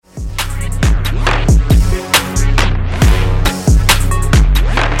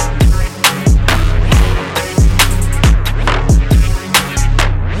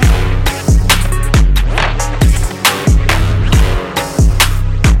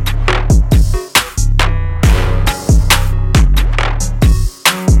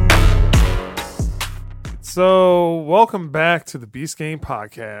So, welcome back to the Beast Game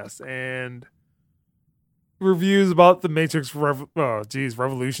Podcast and reviews about the Matrix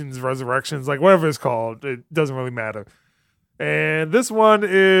Revolutions, Resurrections, like whatever it's called. It doesn't really matter. And this one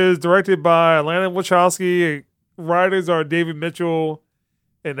is directed by Lana Wachowski. Writers are David Mitchell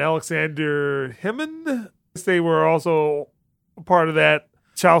and Alexander Hemmon. They were also a part of that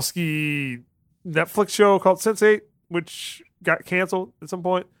Wachowski Netflix show called Sense8, which got canceled at some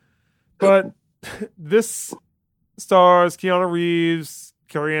point. But this stars Keanu Reeves,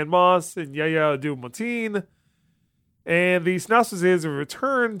 Carrie-Anne Moss, and Yahya Abdul-Mateen. And the synopsis is a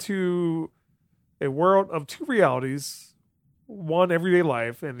return to a world of two realities, one everyday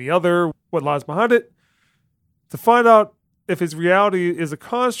life, and the other what lies behind it. To find out if his reality is a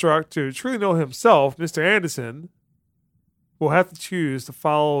construct to truly know himself, Mr. Anderson will have to choose to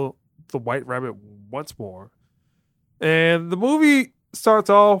follow the White Rabbit once more. And the movie starts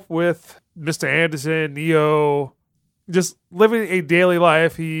off with Mr. Anderson, Neo, just living a daily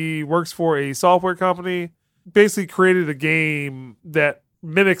life. He works for a software company, basically created a game that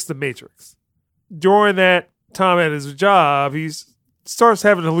mimics the Matrix. During that time at his job, he starts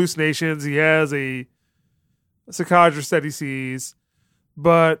having hallucinations. He has a psychiatrist that he sees,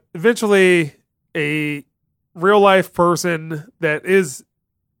 but eventually a real life person that is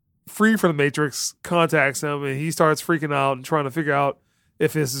free from the Matrix contacts him, and he starts freaking out and trying to figure out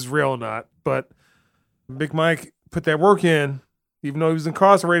if this is real or not. But Big Mike put that work in, even though he was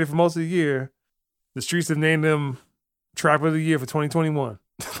incarcerated for most of the year. The streets have named him Trapper of the Year for 2021.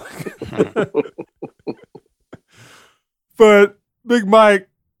 But Big Mike,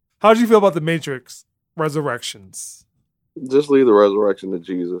 how'd you feel about the Matrix Resurrections? Just leave the resurrection to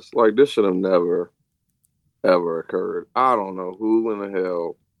Jesus. Like, this should have never, ever occurred. I don't know who in the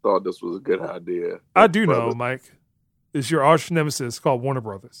hell thought this was a good idea. I do know, Mike. It's your arch nemesis called Warner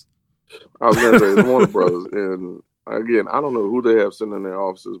Brothers. I was going to say it's Warner Brothers. And again, I don't know who they have sitting in their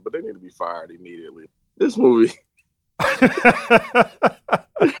offices, but they need to be fired immediately. This movie, I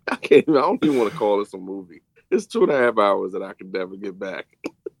don't even want to call this a movie. It's 2.5 hours that I could never get back.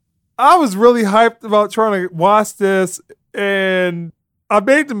 I was really hyped about trying to watch this, and I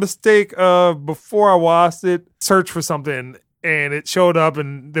made the mistake of, before I watched it, search for something, and it showed up,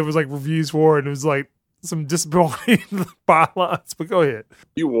 and there was like reviews for it, and it was like some disappointing bylines. But go ahead.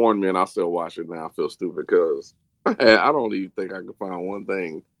 You warned me, and I still watch it now. I feel stupid because I don't even think I can find one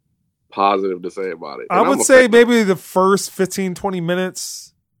thing positive to say about it. And I would say maybe the first 15, 20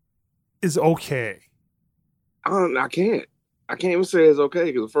 minutes is okay. I can't even say it's okay,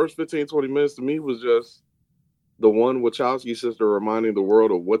 because the first 15, 20 minutes to me was just the one Wachowski sister reminding the world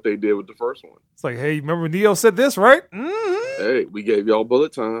of what they did with the first one. It's like, hey, remember Neo said this, right? Mm-hmm. Hey, we gave y'all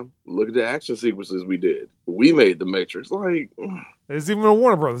bullet time. Look at the action sequences we did. We made the Matrix. Like, there's even a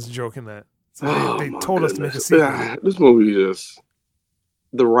Warner Brothers joke in that. So they told us to make a sequel. This movie just,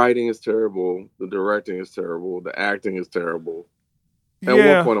 the writing is terrible. The directing is terrible. The acting is terrible. At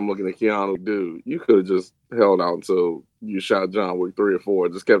one point, I'm looking at Keanu, dude, you could have just held out until you shot John Wick 3 or 4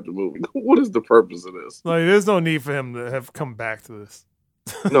 and just kept it moving. What is the purpose of this? Like, there's no need for him to have come back to this.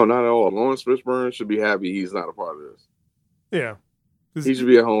 No, not at all. Lawrence Fishburne should be happy he's not a part of this. Yeah. He should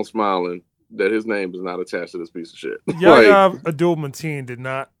be at home smiling that his name is not attached to this piece of shit. Yahya Abdul-Mateen did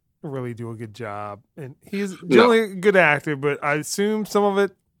not really do a good job. And he's generally a good actor, but I assume some of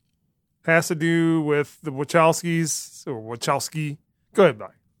it has to do with the Wachowskis or Wachowski. Go ahead,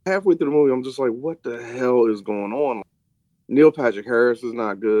 Mike. Halfway through the movie, I'm just like, what the hell is going on? Neil Patrick Harris is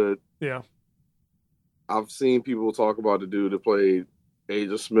not good. Yeah. I've seen people talk about the dude that played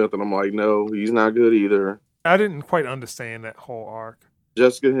Agent Smith, and I'm like, no, he's not good either. I didn't quite understand that whole arc.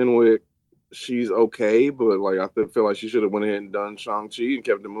 Jessica Henwick, she's okay, but like I feel like she should have went ahead and done Shang-Chi and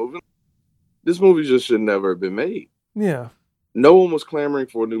kept it moving. This movie just should never have been made. Yeah. No one was clamoring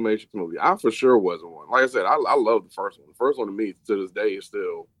for a new Matrix movie. I for sure wasn't one. Like I said, I love the first one. The first one to me, to this day, is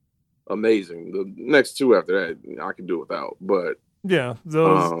still amazing. The next two after that, I can do without. But yeah,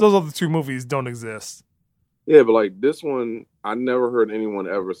 those other two movies don't exist. Yeah, but like this one, I never heard anyone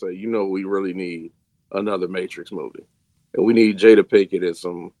ever say, you know, we really need another Matrix movie. And we need Jada Pinkett in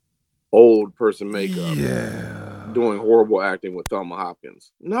some old person makeup. Yeah. Doing horrible acting with Thelma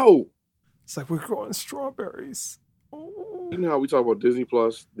Hopkins. No. It's like we're growing strawberries. You know how we talk about Disney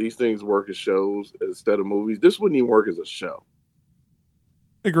Plus? These things work as shows instead of movies. This wouldn't even work as a show.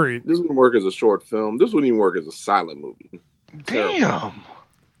 Agreed. This wouldn't work as a short film. This wouldn't even work as a silent movie. Damn.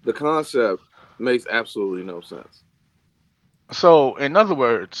 The concept makes absolutely no sense. So, in other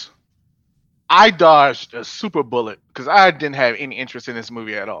words, I dodged a super bullet because I didn't have any interest in this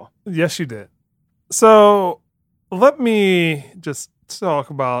movie at all. Yes, you did. So, let me just talk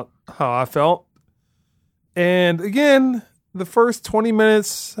about how I felt. And again, the first 20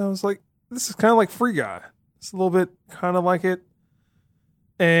 minutes, I was like, this is kind of like Free Guy. It's a little bit kind of like it.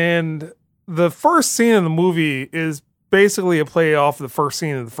 And the first scene in the movie is basically a play off the first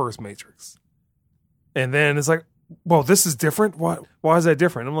scene of the first Matrix. And then it's like, well, this is different? Why is that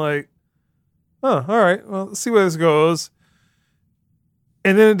different? I'm like, oh, all right, well, let's see where this goes.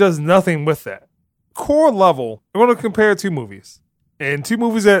 And then it does nothing with that. Core level, I want to compare two movies. And two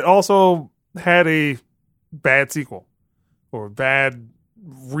movies that also had a bad sequel. Or bad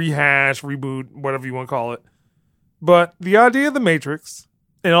rehash, reboot, whatever you want to call it. But the idea of the Matrix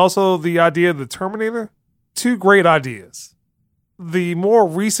and also the idea of the Terminator, two great ideas. The more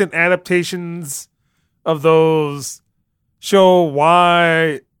recent adaptations of those show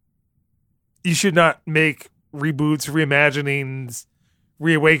why you should not make reboots, reimaginings,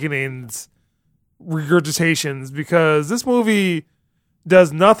 reawakenings, regurgitations, because this movie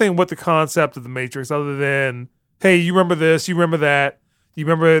does nothing with the concept of the Matrix other than, hey, you remember this, you remember that, you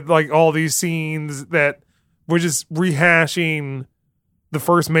remember like all these scenes that we're just rehashing the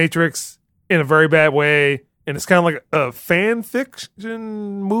first Matrix in a very bad way. And it's kind of like a fan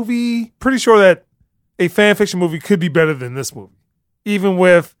fiction movie. Pretty sure that a fan fiction movie could be better than this movie. Even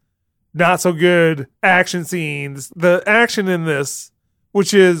with not so good action scenes. The action in this,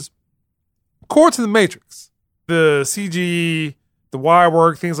 which is core to the Matrix. The CG, the wire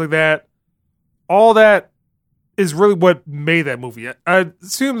work, things like that. All that is really what made that movie. I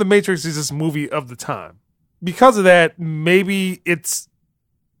assume the Matrix is just a movie of the time. Because of that, maybe it's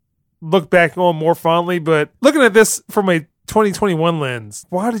looked back on more fondly, but looking at this from a 2021 lens,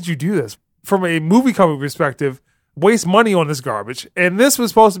 why did you do this? From a movie company perspective, waste money on this garbage. And this was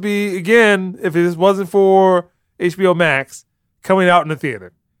supposed to be, again, if it wasn't for HBO Max, coming out in the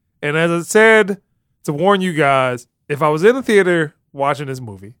theater. And as I said, to warn you guys, if I was in the theater watching this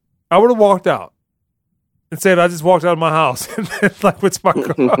movie, I would have walked out and said, I just walked out of my house and then, like, what's my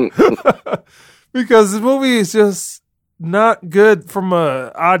car? Because this movie is just not good from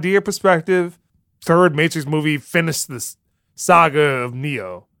a idea perspective. Third Matrix movie finished this saga of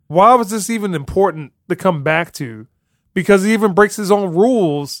Neo. Why was this even important to come back to? Because he even breaks his own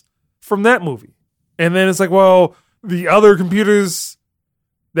rules from that movie. And then it's like, well, the other computers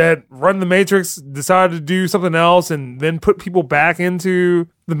that run the Matrix decided to do something else and then put people back into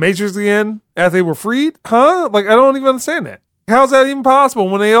the Matrix again after they were freed? Huh? Like, I don't even understand that. How's that even possible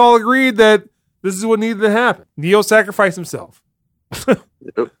when they all agreed that this is what needed to happen? Neo sacrificed himself.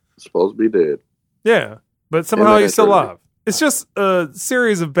 Yep, supposed to be dead. Yeah, but somehow he's still alive. It's just a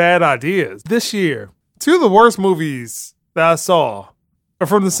series of bad ideas. This year, two of the worst movies that I saw are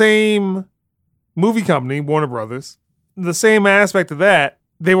from the same movie company, Warner Brothers. The same aspect of that,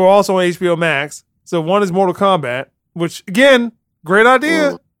 they were also on HBO Max. So one is Mortal Kombat, which, again, great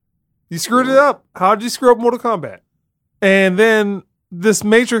idea. You screwed it up. How did you screw up Mortal Kombat? And then this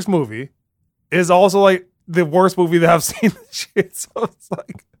Matrix movie is also like the worst movie that I've seen this year. So it's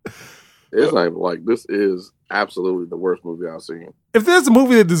like... It's not even like, this is absolutely the worst movie I've seen. If there's a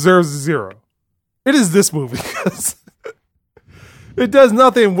movie that deserves a 0, it is this movie. Because it does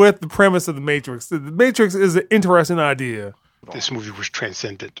nothing with the premise of The Matrix. The Matrix is an interesting idea. This movie was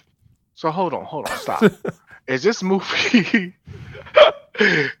transcendent. So hold on, stop. Is this movie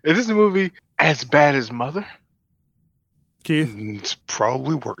as bad as Mother? Keith? It's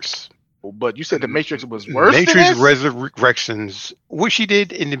probably worse. But you said The Matrix was worse Matrix than this? Resurrections. What she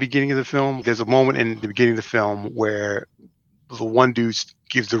did in the beginning of the film, there's a moment in the beginning of the film where the one dude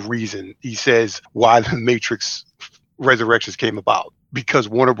gives the reason. He says why the Matrix Resurrections came about. Because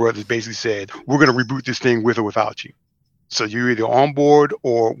Warner Brothers basically said, we're going to reboot this thing with or without you. So you're either on board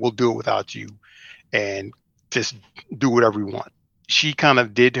or we'll do it without you. And just do whatever you want. She kind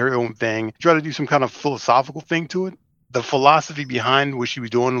of did her own thing. Tried to do some kind of philosophical thing to it. The philosophy behind what she was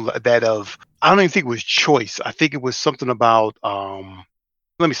doing, that of, I don't even think it was choice. I think it was something about,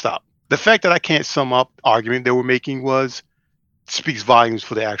 let me stop. The fact that I can't sum up argument they were making speaks volumes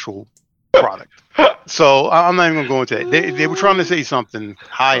for the actual product. So I'm not even going to go into that. They were trying to say something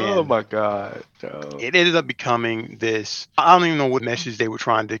high end. Oh my God. No. It ended up becoming this, I don't even know what message they were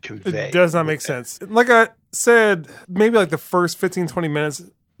trying to convey. It does not make sense. Like I said, maybe like the first 15, 20 minutes,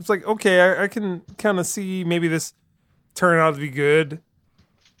 it's like, okay, I can kind of see maybe this turn out to be good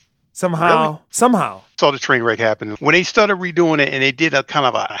somehow. Really? Somehow. Saw the train wreck happen when they started redoing it, and they did a kind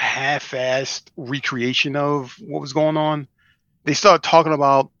of a half-assed recreation of what was going on. They started talking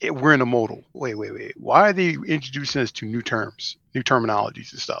about we're in a modal. Wait. Why are they introducing us to new terms, new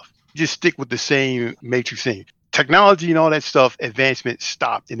terminologies and stuff? Just stick with the same Matrix thing. Technology and all that stuff, advancement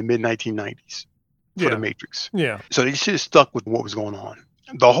stopped in the mid-1990s for the Matrix. Yeah. So they should have stuck with what was going on.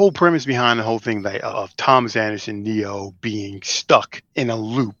 The whole premise behind the whole thing of Thomas Anderson, Neo, being stuck in a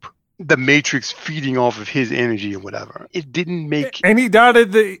loop, the Matrix feeding off of his energy or whatever, it didn't make... And he died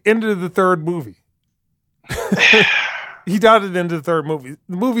at the end of the third movie. He died at the end of the third movie.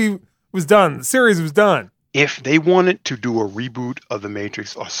 The movie was done. The series was done. If they wanted to do a reboot of the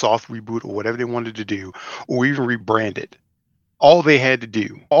Matrix, or soft reboot, or whatever they wanted to do, or even rebrand it, all they had to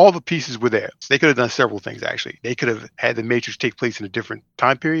do, all the pieces were there. They could have done several things, actually. They could have had the Matrix take place in a different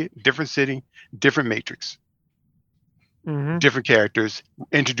time period, different city, different Matrix, different characters,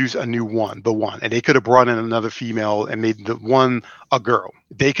 introduce a new one, the one. And they could have brought in another female and made the one a girl.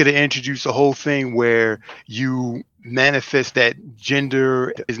 They could have introduced a whole thing where you manifest that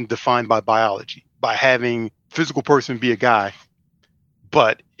gender isn't defined by biology, by having physical person be a guy,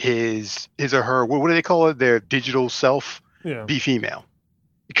 but his or her, what do they call it? Their digital self be female.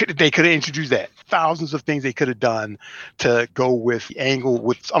 They could have introduced that. Thousands of things they could have done to go with the angle,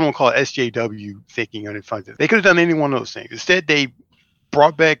 with, I don't want to call it SJW thinking on in front of it. They could have done any one of those things. Instead, they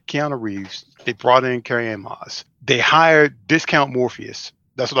brought back Keanu Reeves. They brought in Carrie-Anne Moss. They hired Discount Morpheus.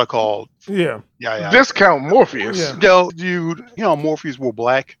 That's what I call. Yeah. Discount Morpheus. Yeah. Yo, dude, you know Morpheus wore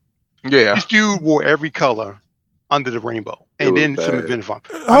black. Yeah. This dude wore every color under the rainbow, and then some identify.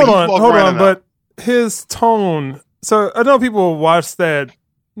 Hold on, but his tone. So I know people watch that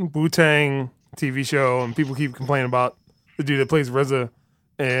Wu-Tang TV show, and people keep complaining about the dude that plays RZA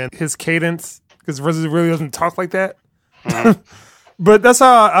and his cadence, because RZA really doesn't talk like that. But that's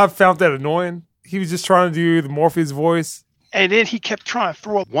how I found that annoying. He was just trying to do the Morpheus voice. And then he kept trying to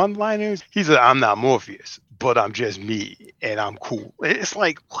throw up one-liners. He said, "I'm not Morpheus, but I'm just me, and I'm cool." It's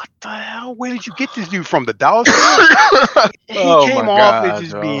like, what the hell? Where did you get this dude from? The dollar store? He came off as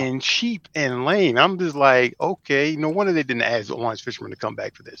just being cheap and lame. I'm just like, okay, no wonder they didn't ask Lawrence Fishburne to come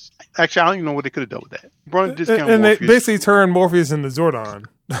back for this. Actually, I don't even know what they could have done with that. Brought Discount And Morpheus. they basically turned Morpheus into Zordon.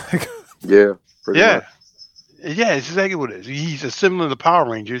 Yeah. Pretty much. Yeah, it's exactly what it is. He's similar to the Power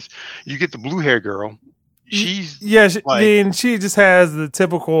Rangers. You get the blue hair girl. She's she just has the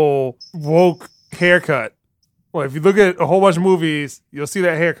typical woke haircut. Well, if you look at a whole bunch of movies, you'll see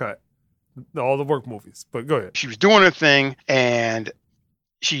that haircut. All the work movies. But go ahead. She was doing her thing, and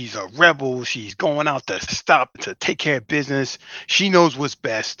she's a rebel. She's going out to take care of business. She knows what's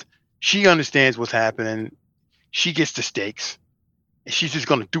best. She understands what's happening. She gets the stakes. And she's just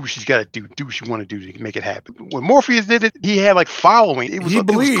going to do what she's got to do what she want to do to make it happen. When Morpheus did it, he had like following. It was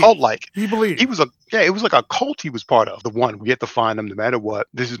cult-like. He believed. It was like a cult he was part of. The one, we have to find him no matter what.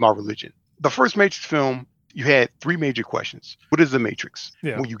 This is my religion. The first Matrix film, you had three major questions. What is the Matrix?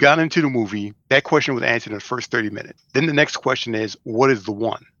 Yeah. When you got into the movie, that question was answered in the first 30 minutes. Then the next question is, what is the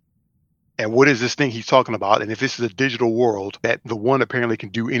one? And what is this thing he's talking about? And if this is a digital world that the one apparently can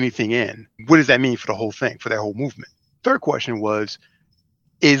do anything in, what does that mean for the whole thing, for that whole movement? Third question was,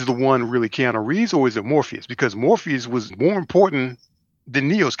 is the one really Keanu Reeves or is it Morpheus? Because Morpheus was more important than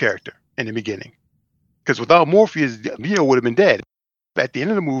Neo's character in the beginning. Because without Morpheus, Neo would have been dead. At the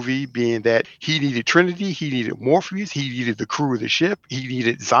end of the movie, being that he needed Trinity, he needed Morpheus, he needed the crew of the ship, he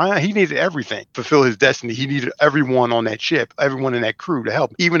needed Zion, he needed everything to fulfill his destiny. He needed everyone on that ship, everyone in that crew to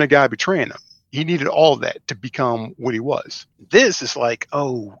help, even a guy betraying him. He needed all of that to become what he was. This is like,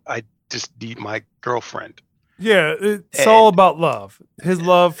 oh, I just need my girlfriend. Yeah, it's all about love. His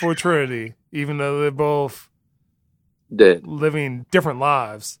love for Trinity, even though they're both dead, living different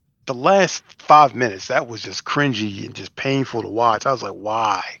lives. The last 5 minutes, that was just cringy and just painful to watch. I was like,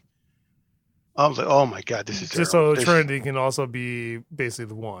 why? I was like, oh my God, this is just terrible. So Trinity can also be basically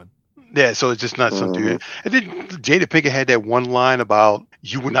the one. Yeah, so it's just not something. And then Jada Pinkett had that one line about,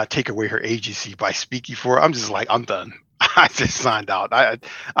 you would not take away her agency by speaking for her. I'm just like, I'm done. I just signed out.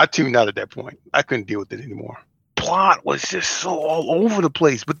 I tuned out at that point. I couldn't deal with it anymore. Plot was just so all over the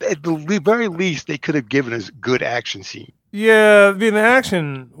place, but at the very least, they could have given us good action scene. Yeah, the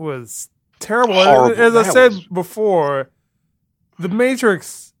action was terrible. Horrible. As I said before, The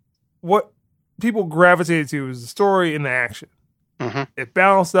Matrix, what people gravitated to was the story and the action. Mm-hmm. It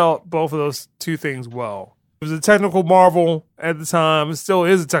balanced out both of those two things well. It was a technical marvel at the time. It still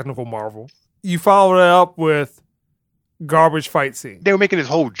is a technical marvel. You followed it up with garbage fight scene. They were making this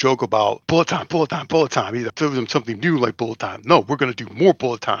whole joke about bullet time. Either there was something new like bullet time. No, we're going to do more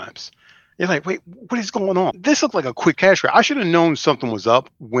bullet times. You're like, wait, what is going on? This looked like a quick cash grab. I should have known something was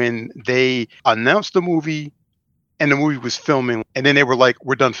up when they announced the movie and the movie was filming, and then they were like,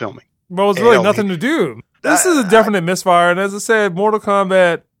 we're done filming. Well, it's really nothing to do. This is a definite misfire. And as I said, Mortal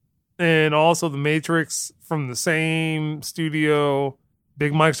Kombat and also The Matrix from the same studio,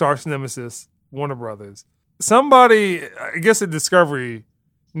 Big Mike's arch nemesis, Warner Brothers. Somebody, I guess at Discovery,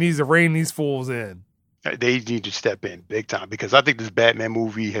 needs to rein these fools in. They need to step in big time because I think this Batman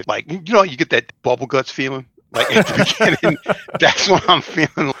movie has, like, you get that bubble guts feeling. Like at the beginning, that's what I'm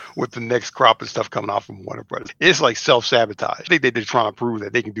feeling with the next crop of stuff coming out from Warner Brothers. It's like self-sabotage. I think they're trying to prove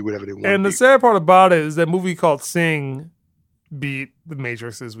that they can do whatever they want. And the sad part about it is that movie called Sing beat The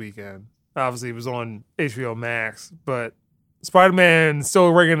Matrix this weekend. Obviously, it was on HBO Max, but Spider-Man still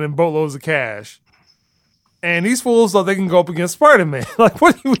ringing in boatloads of cash. And these fools thought they can go up against Spider-Man. Like,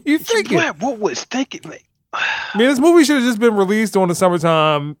 what are you thinking? What was thinking? Like, I mean, this movie should have just been released during the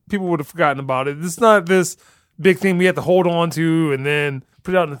summertime. People would have forgotten about it. It's not this big thing we have to hold on to and then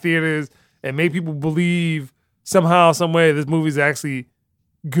put it out in the theaters and make people believe somehow, some way this movie's actually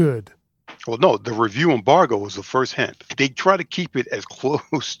good. Well, no, the review embargo was the first hint. They try to keep it as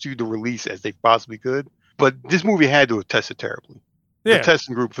close to the release as they possibly could, but this movie had to have tested terribly. Yeah. The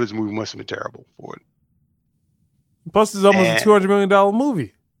testing group for this movie must have been terrible for it. Plus, it's almost a $200 million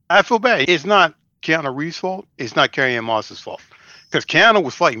movie. I feel bad. It's not Keanu Reeves' fault. It's not Carrie-Anne Moss's fault. Because Keanu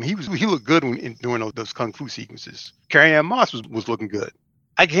was fighting. He looked good during those kung fu sequences. Carrie-Anne Moss was looking good.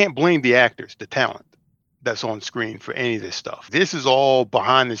 I can't blame the actors, the talent that's on screen for any of this stuff. This is all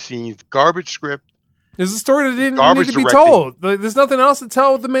behind the scenes, garbage script. There's a story that didn't Garbage need to be directing. told. Like, there's nothing else to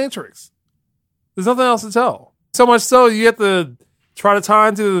tell with The Matrix. There's nothing else to tell. So much so you have to try to tie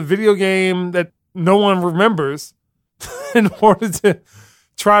into the video game that no one remembers in order to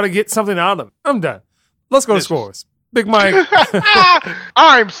try to get something out of it. I'm done. Let's go to scores. Big Mike.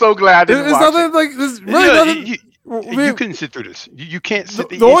 I'm so glad I didn't There's watch nothing it. like this. Really nothing. You couldn't sit through this. You can't sit.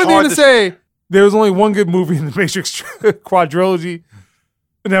 The only thing to say, there was only one good movie in the Matrix quadrilogy,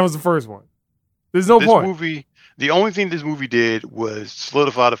 and that was the first one. There's no point. Movie, the only thing this movie did was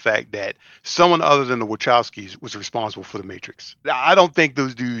solidify the fact that someone other than the Wachowskis was responsible for the Matrix. I don't think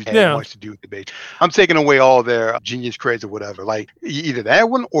those dudes had much to do with the Matrix. I'm taking away all their genius creds or whatever. Like either that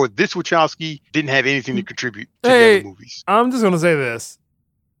one or this Wachowski didn't have anything to contribute to the other movies. I'm just gonna say this.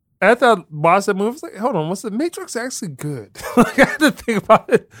 After I watched that movie, I was like, hold on, was the Matrix actually good? Like, I had to think about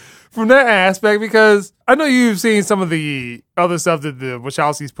it from that aspect because I know you've seen some of the other stuff that the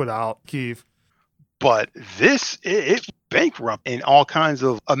Wachowskis put out, Keith. But this, it's bankrupt in all kinds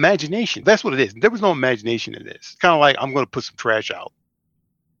of imagination. That's what it is. There was no imagination in this. Kind of like, I'm going to put some trash out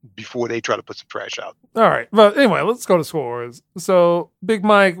before they try to put some trash out. All right. But anyway, let's go to scores. So, Big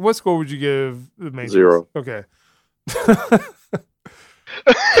Mike, what score would you give the Matrix? 0. Okay.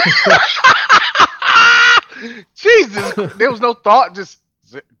 Jesus, there was no thought. Just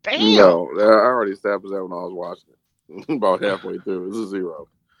damn. No, I already established that when I was watching it. About halfway through, it's a 0.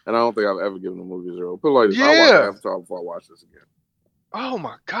 And I don't think I've ever given a movie 0. Put it like this, I watched Avatar before I watch this again. Oh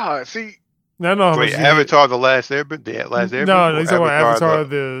my God! See, No. Wait, Avatar: The Last Airbender? The Last Airbender? No, he's talking about Avatar.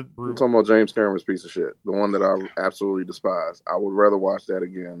 I'm talking about James Cameron's piece of shit, the one that I absolutely despise. I would rather watch that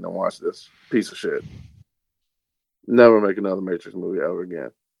again than watch this piece of shit. Never make another Matrix movie ever again.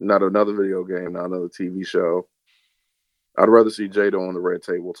 Not another video game, not another TV show. I'd rather see Jada on the red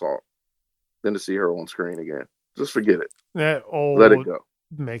table talk than to see her on screen again. Just forget it. That old Let it go.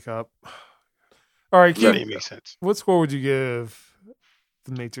 Makeup. All right, That Keith, makes sense. what score would you give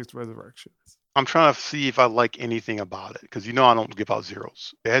The Matrix Resurrections? I'm trying to see if I like anything about it because I don't give out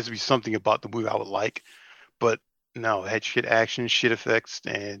zeros. There has to be something about the movie I would like, but no, it had shit action, shit effects,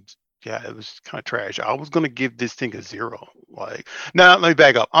 and yeah, it was kind of trash. I was gonna give this thing a 0. Like, now let me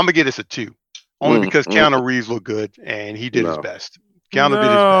back up. I'm gonna give this a 2, only because Keanu Reeves looked good and he did his best. Keanu did his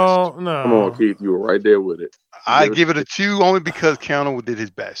best. No, Come on, Keith, you were right there with it. I give it a 2 only because Keanu did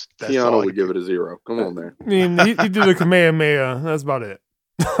his best. That's all Keanu would give it a 0. Come on, man. I mean, he did a Kamehameha. That's about it.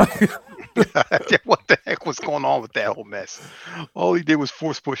 What the heck was going on with that whole mess? All he did was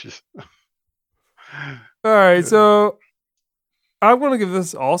force pushes. All right, so I'm going to give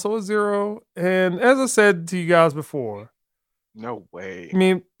this also a 0. And as I said to you guys before, no way. I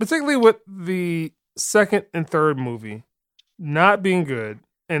mean, particularly with the second and third movie not being good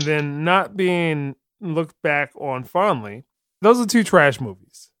and then not being looked back on fondly, those are 2 trash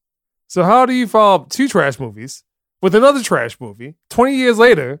movies. So how do you follow up 2 trash movies with another trash movie 20 years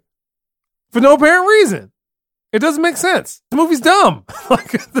later for no apparent reason? It doesn't make sense. The movie's dumb.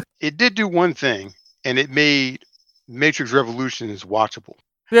 It did do one thing, and it made Matrix Revolutions watchable.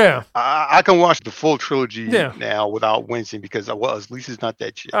 Yeah. I can watch the full trilogy now without wincing because, at least it's not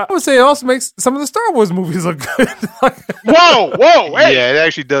that shit. I would say it also makes some of the Star Wars movies look good. Whoa, hey. Yeah, it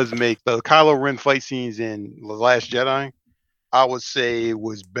actually does make the Kylo Ren fight scenes in The Last Jedi, I would say,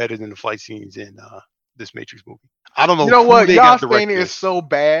 was better than the fight scenes in this Matrix movie. I don't know. You know what? Y'all saying it is so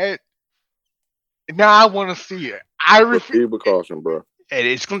bad. Now I want to see it. Be precaution, bro. And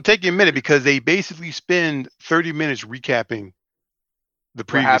it's going to take you a minute because they basically spend 30 minutes recapping the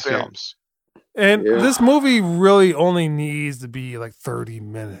previous films. And Yeah. this movie really only needs to be like 30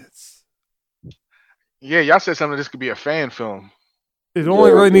 minutes. Yeah, y'all said something. This could be a fan film. It only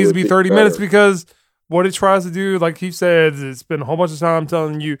Yeah, really it needs to would be be 30 minutes better. because what it tries to do, like he said, is spend a whole bunch of time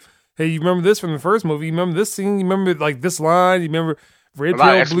telling you, hey, you remember this from the first movie? You remember this scene? You remember like this line? You remember red A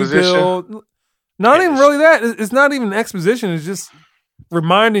lot pill, of blue exposition. pill? Not even really that. It's not even exposition. It's just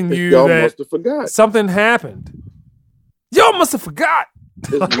reminding you Y'all that must have forgot. something happened. Y'all must have forgot.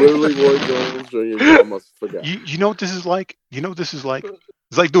 It's literally Roy Jones Jr. Y'all must have forgot. You know what this is like? You know what this is like?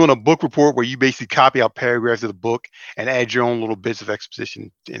 It's like doing a book report where you basically copy out paragraphs of the book and add your own little bits of exposition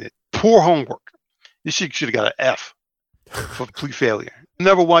in it. Poor homework. This shit should have got an F for complete failure.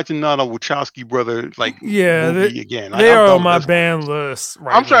 Never watching not a Wachowski brother movie again. They I'm are done on with my this ban list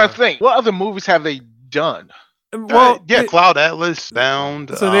right I'm trying now. to think. What other movies have they done? one. Well, Yeah, Cloud Atlas, Bound.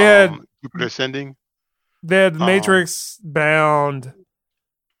 So they had- Jupiter Ascending. they had The Matrix, Bound.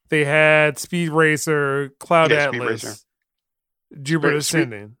 They had Speed Racer, Cloud Yeah, Speed Atlas, Racer. Jupiter Speed-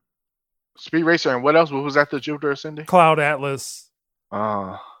 Ascending, Speed Racer and what else? What was that? The Jupiter Ascending? Cloud Atlas.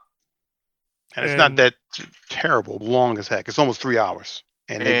 Uh, And it's not And- that terrible, long as heck. It's almost 3 hours.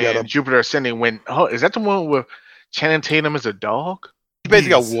 And they got and a Jupiter Ascending when is that the one where Channing Tatum is a dog? you basically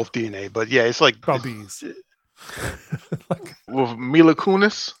got Bees. wolf DNA, but yeah, it's like About bees. Like, With Mila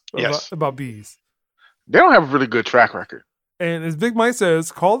Kunis? Yes. about bees. They don't have a really good track record. And as Big Mike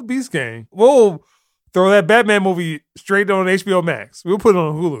says, call the Beast Gang. We'll throw that Batman movie straight on HBO Max. We'll put it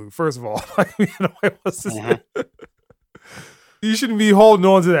on Hulu, first of all. Like, you know, what's this? You shouldn't be holding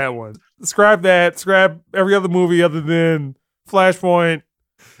on to that one. Scrap that. Scrap every other movie other than Flashpoint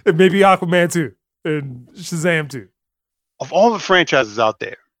and maybe Aquaman 2 and Shazam 2. of all the franchises out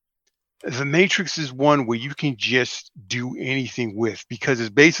there, The Matrix is one where you can just do anything with because it's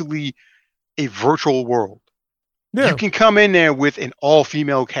basically a virtual world. Yeah. You can come in there with an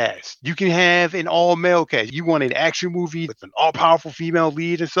all-female cast. You can have an all-male cast. You want an action movie with an all-powerful female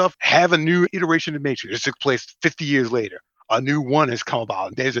lead and stuff, have a new iteration of Matrix. It took place 50 years later. A new one has come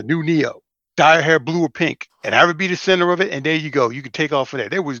about. There's a new Neo. Dye her hair blue or pink. And have it be the center of it, and there you go. You can take off from there.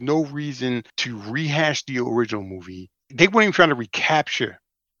 There was no reason to rehash the original movie. They weren't even trying to recapture.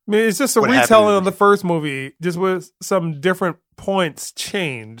 I mean, it's just a What happened retelling in of the first movie, just with some different points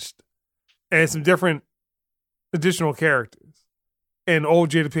changed and some different additional characters. And old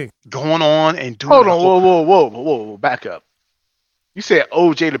Jada Pink. Going on and doing Hold the on, whole- whoa, back up. You said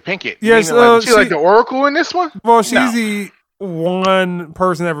OJ to Pinkett. Yes, Meaning, like, she like she- the Oracle in this one? Well, she's No. the one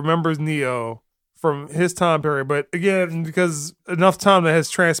person that remembers Neo from his time period. But again, because enough time that has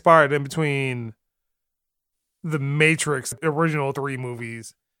transpired in between the Matrix original 3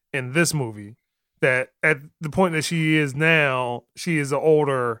 movies and this movie, that at the point that she is now, she is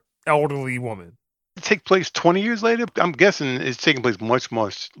an elderly woman. take place 20 years later? I'm guessing it's taking place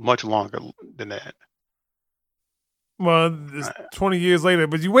much longer than that. Well, it's 20 years later,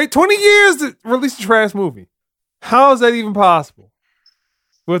 but you wait 20 years to release a trash movie. How is that even possible?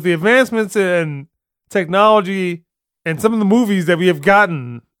 With the advancements in technology and some of the movies that we have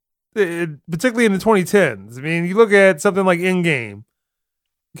gotten, particularly in the 2010s. I mean, you look at something like Endgame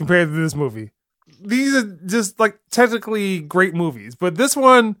compared to this movie. These are just like technically great movies, but this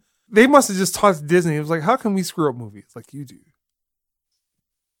one, they must have just talked to Disney. It was like, how can we screw up movies like you do?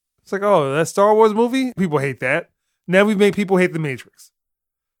 It's like, oh, that Star Wars movie? People hate that. Now we make people hate The Matrix.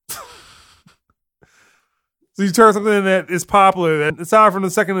 So you turn something that is popular, that aside from the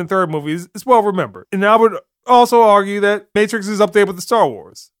second and third movies, it's well remembered. And I would also argue that Matrix is up there with the Star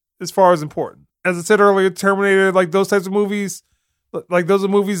Wars as far as important. As I said earlier, Terminator, like those types of movies, like those are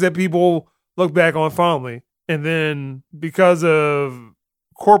movies that people look back on fondly. And then because of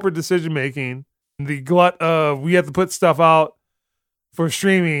corporate decision making, the glut of we have to put stuff out for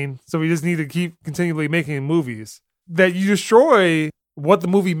streaming, so we just need to keep continually making movies, that you destroy what the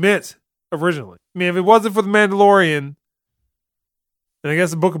movie meant originally. I mean, if it wasn't for The Mandalorian, and I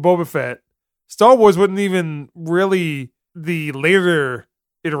guess the Book of Boba Fett, Star Wars wouldn't even really the later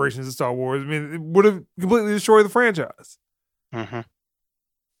iterations of Star Wars. I mean, it would have completely destroyed the franchise. Mm-hmm.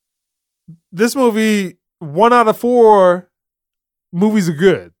 This movie, 1 out of 4 movies are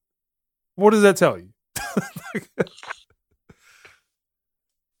good. What does that tell you?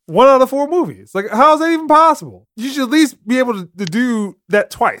 1 out of 4 movies. Like, how is that even possible? You should at least be able to do that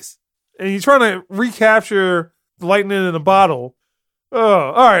twice. And you're trying to recapture the lightning in a bottle. Oh,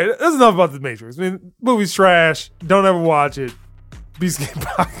 all right. That's enough about The Matrix. I mean, movie's trash. Don't ever watch it. Beast Game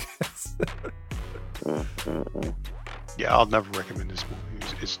Podcast. Yeah, I'll never recommend this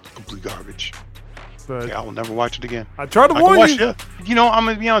movie. It's complete garbage. But Yeah, I will never watch it again. I tried to I can warn watch you. it. You know, I'm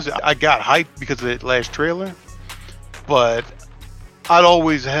gonna be honest. I got hyped because of that last trailer, but I'd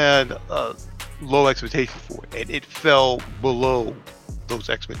always had low expectations for it, and it fell below those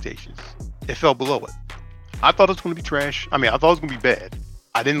expectations. It fell below it. I thought it was going to be trash. I thought it was going to be bad.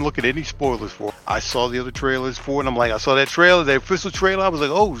 I didn't look at any spoilers for it. I saw the other trailers for it, and I'm like, I saw that trailer, that official trailer. I was like,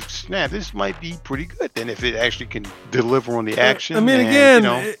 oh, snap, this might be pretty good. Then if it actually can deliver on the action.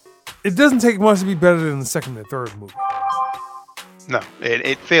 It doesn't take much to be better than the second and third movie. No,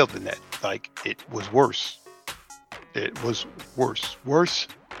 it failed in that. Like, it was worse. It was worse. Worse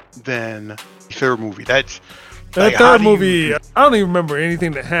than the third movie. That third movie, I don't even remember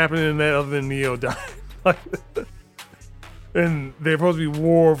anything that happened in that other than Neo dying. And they're supposed to be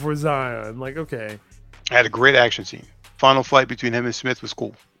war for Zion. Like, okay. I had a great action scene. Final fight between him and Smith was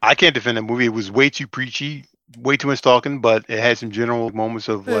cool. I can't defend that movie. It was way too preachy, way too much talking, but it had some general moments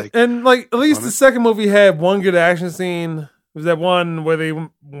of like. And like, at least the second movie had one good action scene. It was that one where they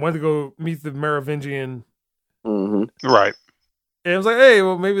went to go meet the Merovingian. Mm-hmm. Right. And I was like, hey,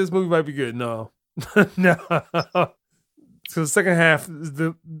 well, maybe this movie might be good. No. No. So the second half is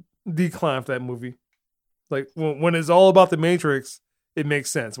the decline for that movie. Like, when it's all about the Matrix, it makes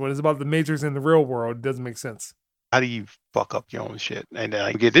sense. When it's about the Matrix in the real world, it doesn't make sense. How do you fuck up your own shit? And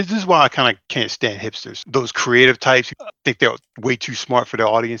this is why I kind of can't stand hipsters. Those creative types who think they're way too smart for their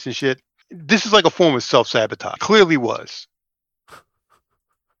audience and shit. This is like a form of self-sabotage. Clearly was.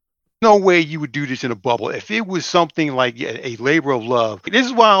 No way you would do this in a bubble. If it was something like a labor of love. This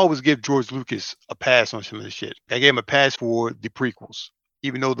is why I always give George Lucas a pass on some of this shit. I gave him a pass for the prequels.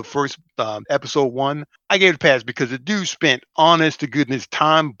 Even though the first episode 1, I gave it a pass because the dude spent honest to goodness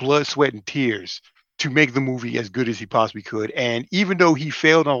time, blood, sweat, and tears to make the movie as good as he possibly could. And even though he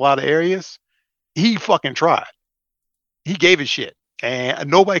failed in a lot of areas, he fucking tried. He gave a shit.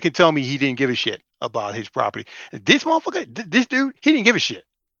 And nobody can tell me he didn't give a shit about his property. This motherfucker, this dude, he didn't give a shit.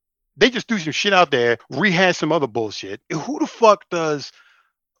 They just threw some shit out there, rehashed some other bullshit. Who the fuck does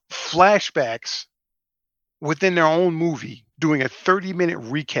flashbacks within their own movie, doing a 30-minute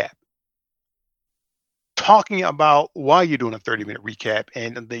recap, talking about why you're doing a 30-minute recap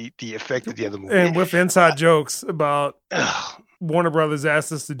and the effect of the other movie. And with inside jokes about Warner Brothers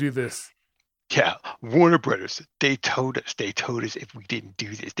asked us to do this. Yeah, Warner Brothers, they told us if we didn't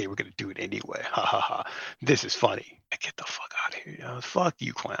do this, they were going to do it anyway. Ha ha ha. This is funny. Get the fuck out of here. Fuck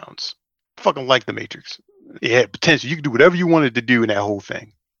you clowns. Fucking like the Matrix. It had potential. You could do whatever you wanted to do in that whole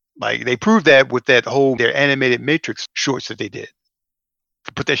thing. Like, they proved that with their animated Matrix shorts that they did.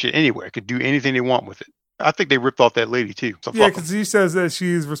 Put that shit anywhere. Could do anything they want with it. I think they ripped off that lady too. So yeah, because he says that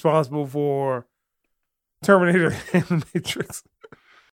she's responsible for Terminator and the Matrix.